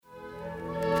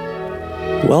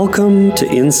Welcome to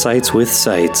Insights with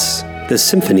Sights, the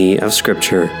Symphony of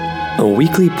Scripture, a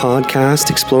weekly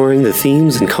podcast exploring the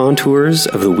themes and contours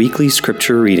of the weekly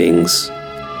Scripture readings.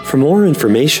 For more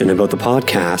information about the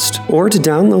podcast or to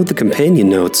download the companion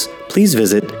notes, please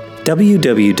visit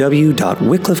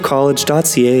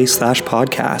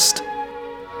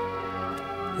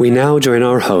www.wycliffecollege.ca/podcast. We now join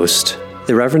our host,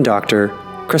 the Reverend Dr.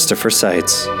 Christopher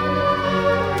Seitz.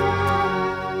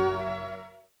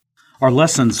 Our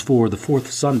lessons for the fourth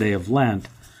Sunday of Lent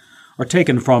are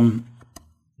taken from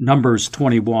Numbers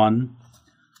 21,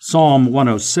 Psalm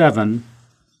 107,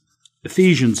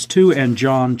 Ephesians 2, and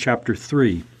John chapter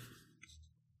 3.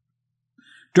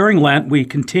 During Lent, we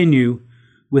continue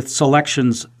with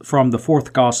selections from the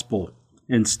fourth Gospel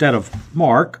instead of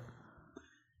Mark,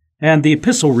 and the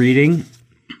epistle reading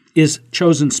is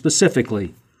chosen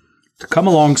specifically to come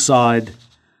alongside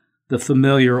the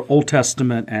familiar Old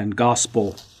Testament and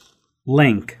Gospel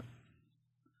link.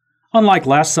 Unlike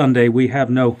last Sunday, we have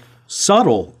no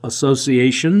subtle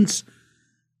associations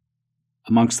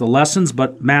amongst the lessons,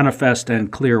 but manifest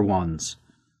and clear ones.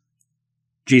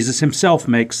 Jesus himself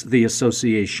makes the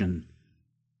association.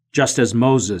 Just as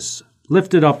Moses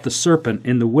lifted up the serpent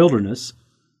in the wilderness,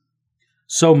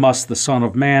 so must the Son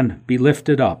of Man be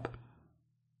lifted up.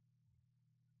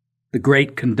 The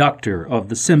great conductor of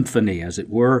the symphony, as it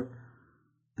were,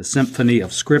 the symphony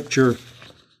of Scripture,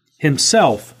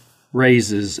 himself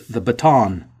raises the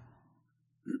baton.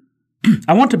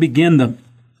 I want to begin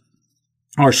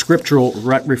our scriptural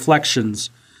reflections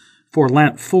for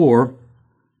Lent 4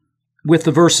 with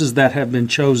the verses that have been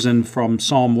chosen from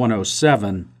Psalm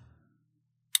 107.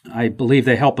 I believe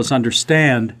they help us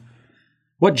understand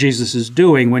what Jesus is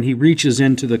doing when he reaches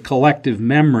into the collective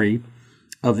memory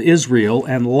of Israel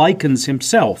and likens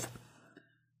himself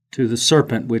to the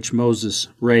serpent which Moses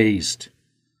raised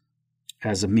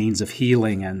as a means of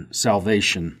healing and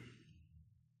salvation.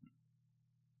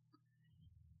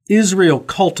 Israel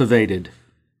cultivated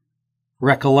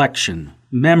recollection.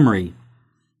 Memory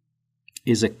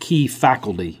is a key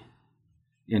faculty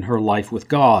in her life with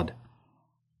God.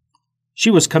 She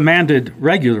was commanded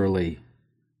regularly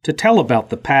to tell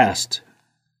about the past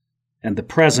and the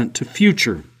present to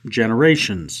future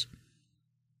generations.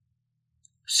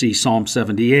 See Psalm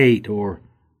 78 or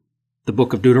the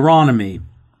book of Deuteronomy,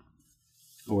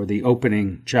 or the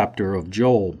opening chapter of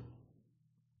Joel.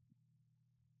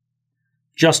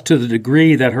 Just to the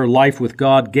degree that her life with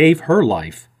God gave her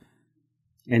life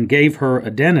and gave her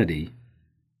identity,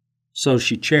 so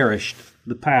she cherished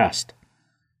the past.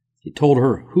 He told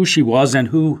her who she was and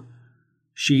who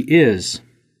she is.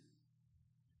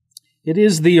 It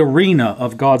is the arena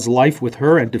of God's life with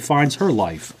her and defines her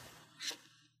life.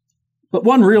 But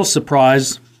one real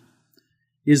surprise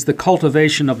is the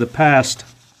cultivation of the past,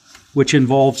 which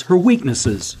involves her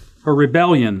weaknesses, her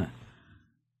rebellion,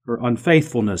 her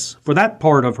unfaithfulness. For that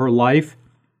part of her life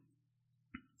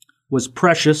was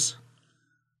precious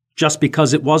just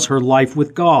because it was her life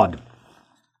with God,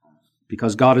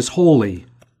 because God is holy,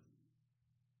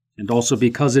 and also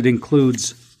because it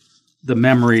includes the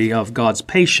memory of God's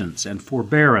patience and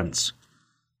forbearance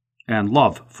and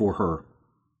love for her.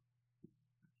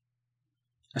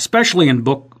 Especially in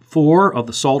Book 4 of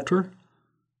the Psalter,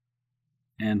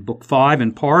 and Book 5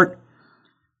 in part,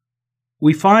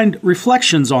 we find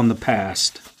reflections on the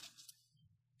past,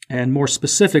 and more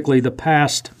specifically, the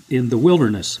past in the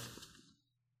wilderness.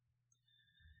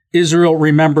 Israel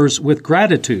remembers with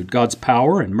gratitude God's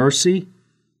power and mercy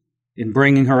in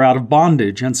bringing her out of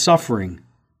bondage and suffering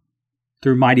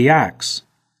through mighty acts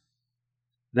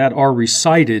that are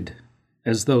recited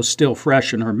as though still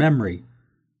fresh in her memory,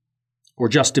 or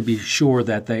just to be sure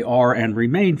that they are and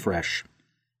remain fresh.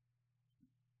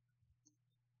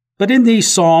 But in these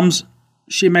Psalms,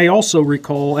 she may also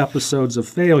recall episodes of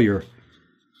failure,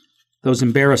 those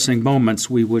embarrassing moments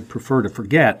we would prefer to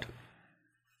forget.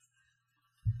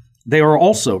 They are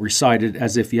also recited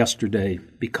as if yesterday,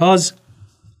 because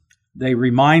they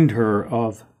remind her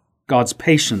of God's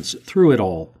patience through it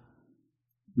all,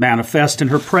 manifest in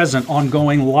her present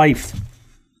ongoing life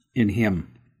in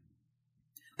Him.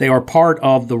 They are part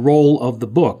of the roll of the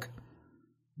book,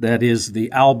 that is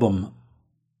the album,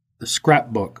 the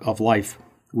scrapbook of life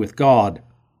with God.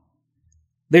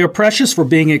 They are precious for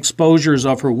being exposures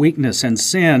of her weakness and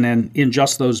sin, and in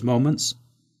just those moments,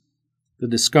 the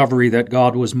discovery that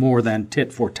God was more than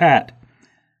tit for tat,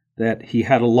 that He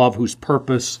had a love whose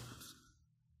purpose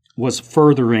was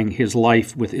furthering His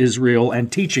life with Israel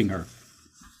and teaching her,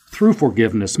 through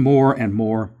forgiveness, more and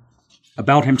more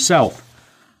about Himself.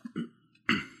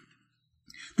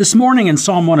 This morning in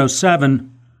Psalm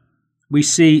 107, we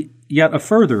see yet a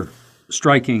further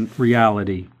striking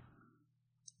reality.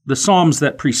 The Psalms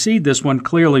that precede this one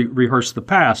clearly rehearse the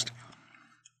past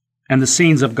and the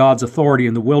scenes of God's authority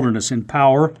in the wilderness in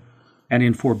power and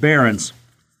in forbearance.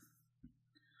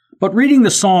 But reading the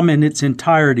psalm in its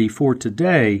entirety for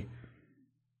today,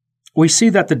 we see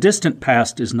that the distant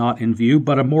past is not in view,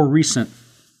 but a more recent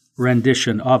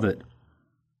rendition of it.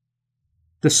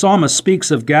 The psalmist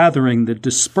speaks of gathering the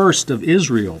dispersed of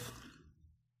Israel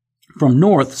from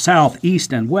north, south,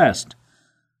 east, and west,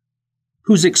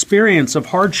 whose experience of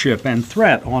hardship and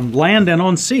threat on land and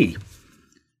on sea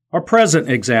are present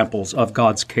examples of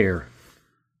God's care,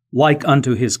 like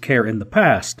unto his care in the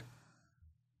past,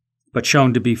 but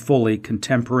shown to be fully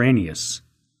contemporaneous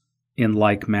in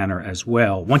like manner as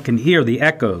well. One can hear the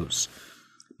echoes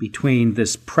between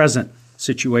this present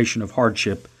situation of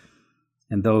hardship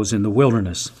and those in the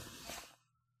wilderness.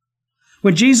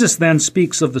 When Jesus then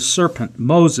speaks of the serpent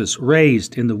Moses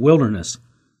raised in the wilderness,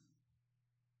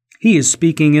 he is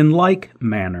speaking in like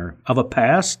manner of a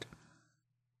past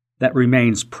that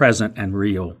remains present and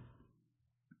real,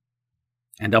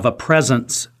 and of a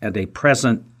presence and a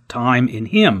present time in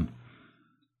him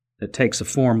that takes a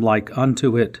form like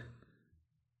unto it,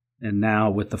 and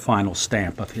now with the final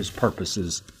stamp of his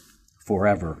purposes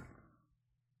forever.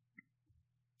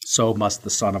 So must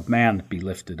the Son of Man be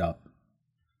lifted up.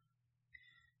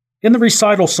 In the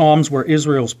recital psalms where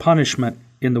Israel's punishment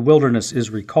in the wilderness is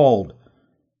recalled,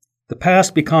 the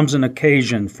past becomes an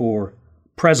occasion for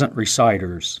present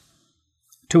reciters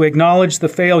to acknowledge the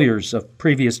failures of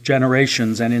previous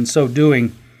generations and in so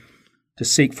doing to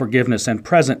seek forgiveness and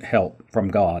present help from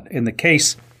God. In the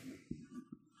case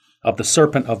of the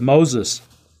serpent of Moses,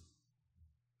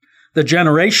 the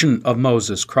generation of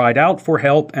Moses cried out for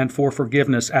help and for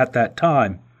forgiveness at that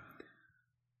time.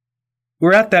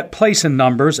 We're at that place in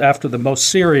Numbers after the most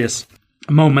serious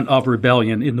moment of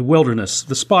rebellion in the wilderness,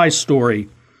 the spy story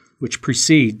which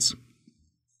precedes.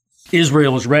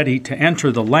 Israel is ready to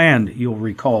enter the land, you'll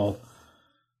recall.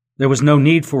 There was no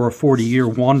need for a 40-year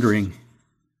wandering,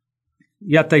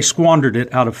 yet they squandered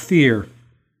it out of fear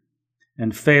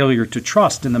and failure to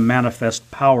trust in the manifest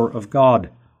power of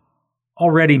God,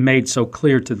 already made so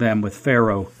clear to them with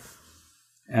Pharaoh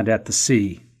and at the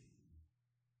sea.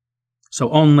 So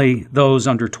only those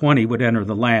under 20 would enter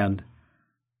the land.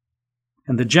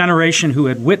 And the generation who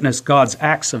had witnessed God's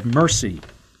acts of mercy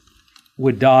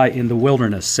would die in the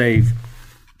wilderness, save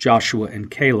Joshua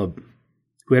and Caleb,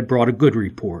 who had brought a good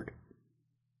report.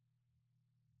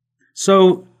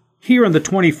 So here in the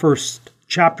 21st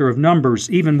chapter of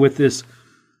Numbers, even with this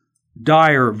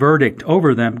dire verdict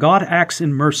over them, God acts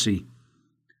in mercy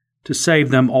to save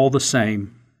them all the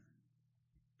same,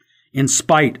 in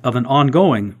spite of an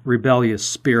ongoing rebellious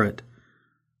spirit,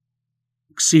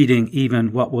 exceeding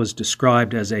even what was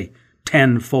described as a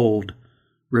tenfold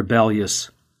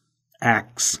rebellious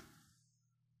acts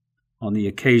on the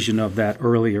occasion of that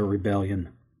earlier rebellion.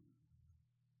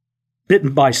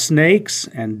 Bitten by snakes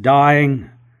and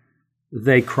dying,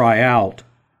 they cry out.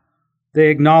 They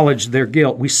acknowledge their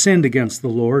guilt. We sinned against the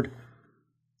Lord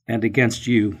and against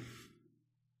you.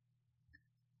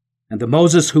 And the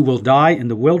Moses who will die in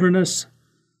the wilderness,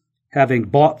 having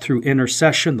bought through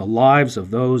intercession the lives of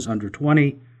those under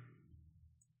 20,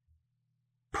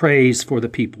 prays for the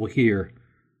people here.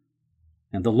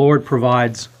 And the Lord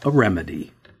provides a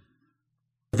remedy.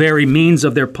 The very means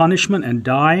of their punishment and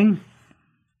dying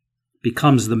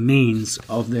becomes the means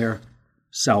of their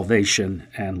salvation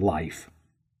and life.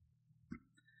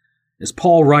 As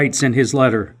Paul writes in his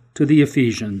letter to the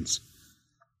Ephesians,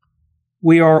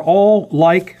 we are all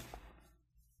like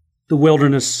the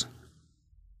wilderness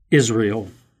Israel.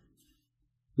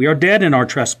 We are dead in our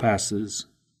trespasses,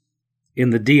 in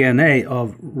the DNA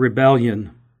of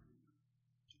rebellion.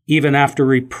 Even after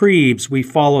reprieves, we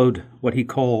followed what he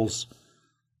calls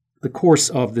the course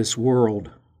of this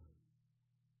world.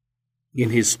 In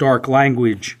his stark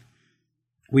language,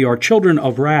 we are children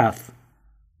of wrath.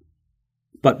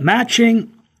 But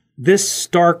matching this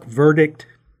stark verdict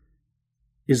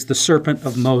is the serpent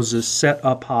of Moses set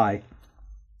up high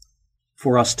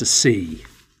for us to see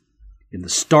in the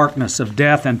starkness of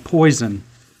death and poison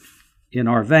in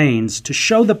our veins, to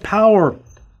show the power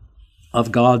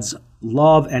of God's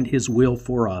love and his will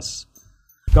for us.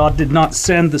 God did not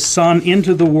send the Son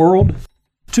into the world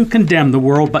to condemn the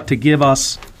world, but to give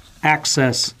us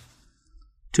access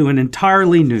to an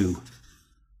entirely new,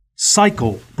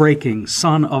 cycle-breaking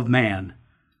Son of Man,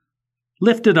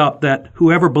 lifted up that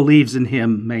whoever believes in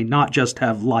him may not just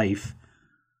have life,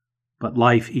 but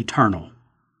life eternal.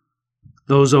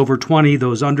 Those over 20,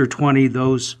 those under 20,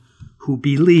 those who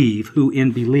believe, who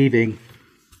in believing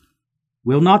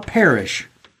will not perish,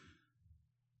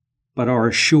 but are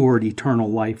assured eternal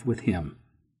life with him.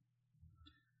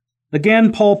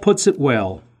 Again, Paul puts it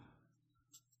well.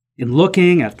 In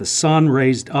looking at the Son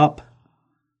raised up,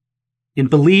 in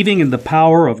believing in the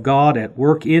power of God at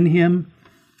work in him,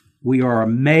 we are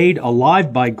made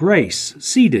alive by grace,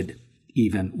 seated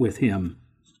even with him.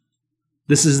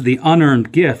 This is the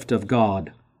unearned gift of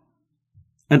God,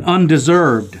 an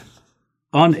undeserved,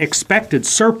 unexpected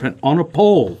serpent on a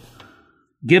pole,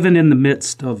 given in the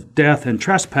midst of death and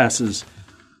trespasses,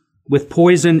 with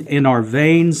poison in our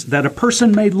veins, that a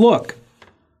person may look,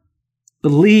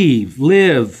 believe,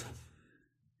 live,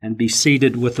 and be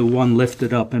seated with the one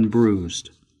lifted up and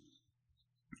bruised,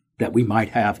 that we might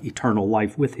have eternal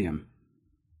life with him.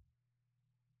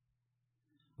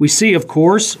 We see, of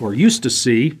course, or used to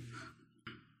see,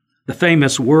 the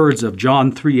famous words of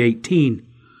John 3:18,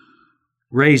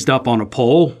 raised up on a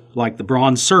pole like the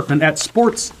bronze serpent at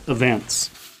sports events.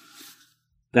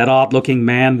 That odd-looking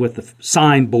man with the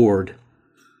signboard.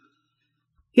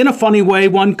 In a funny way,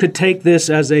 one could take this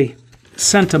as a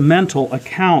sentimental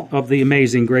account of the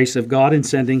amazing grace of God in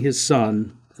sending his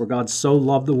Son, for God so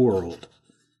loved the world.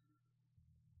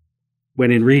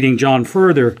 When in reading John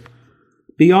further,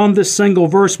 beyond this single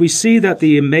verse, we see that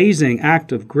the amazing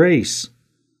act of grace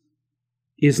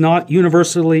is not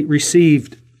universally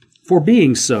received for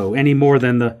being so, any more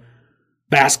than the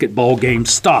basketball game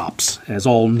stops as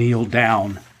all kneel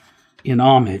down in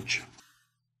homage.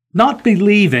 Not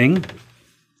believing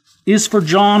is for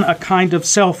John a kind of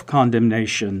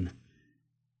self-condemnation.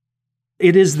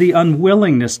 It is the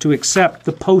unwillingness to accept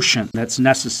the potion that's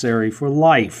necessary for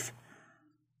life,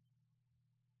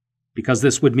 because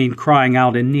this would mean crying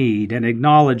out in need and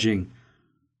acknowledging,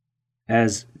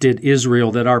 as did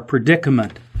Israel, that our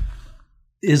predicament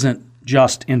isn't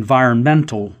just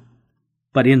environmental,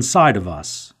 but inside of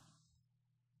us.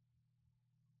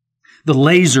 The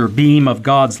laser beam of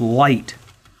God's light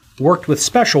worked with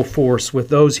special force with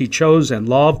those he chose and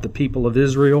loved, the people of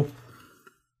Israel,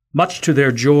 much to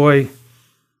their joy,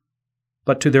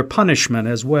 but to their punishment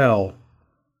as well.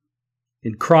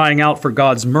 In crying out for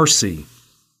God's mercy,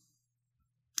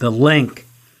 the link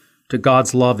to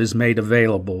God's love is made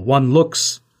available. One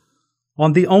looks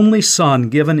on the only Son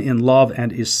given in love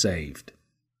and is saved.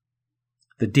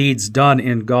 The deeds done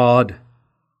in God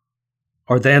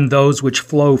are then those which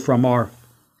flow from our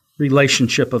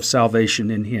relationship of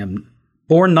salvation in him,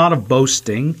 born not of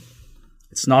boasting.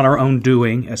 It's not our own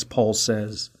doing, as Paul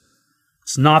says.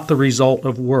 It's not the result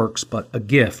of works, but a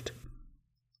gift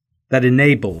that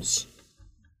enables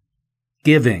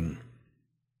giving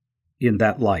in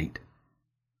that light.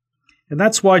 And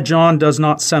that's why John does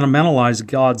not sentimentalize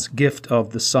God's gift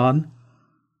of the Son.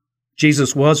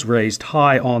 Jesus was raised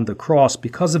high on the cross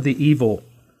because of the evil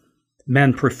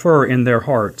men prefer in their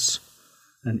hearts,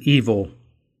 an evil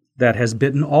that has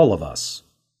bitten all of us.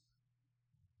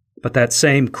 But that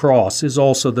same cross is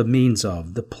also the means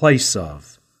of, the place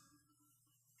of,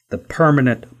 the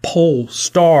permanent pole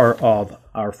star of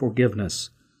our forgiveness.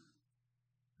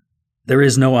 There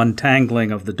is no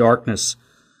untangling of the darkness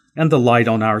and the light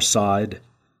on our side.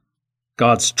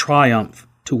 God's triumph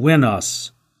to win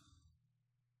us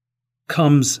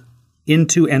comes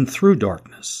into and through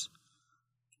darkness,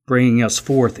 bringing us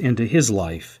forth into his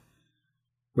life,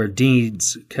 where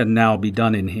deeds can now be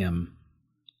done in him,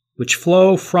 which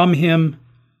flow from him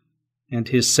and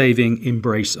his saving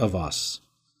embrace of us.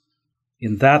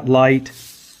 In that light,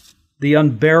 the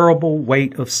unbearable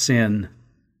weight of sin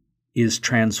is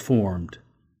transformed,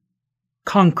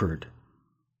 conquered,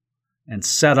 and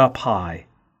set up high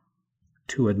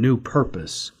to a new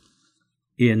purpose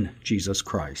in Jesus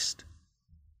Christ.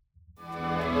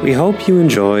 We hope you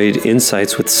enjoyed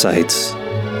Insights with Sights,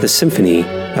 the symphony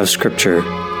of Scripture.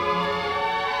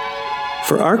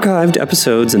 For archived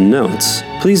episodes and notes,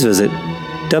 please visit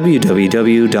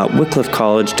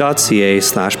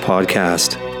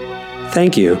www.wycliffecollege.ca/podcast.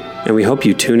 Thank you, and we hope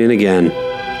you tune in again.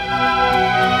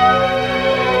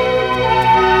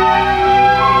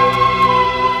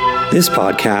 This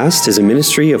podcast is a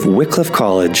ministry of Wycliffe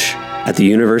College at the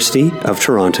University of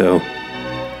Toronto.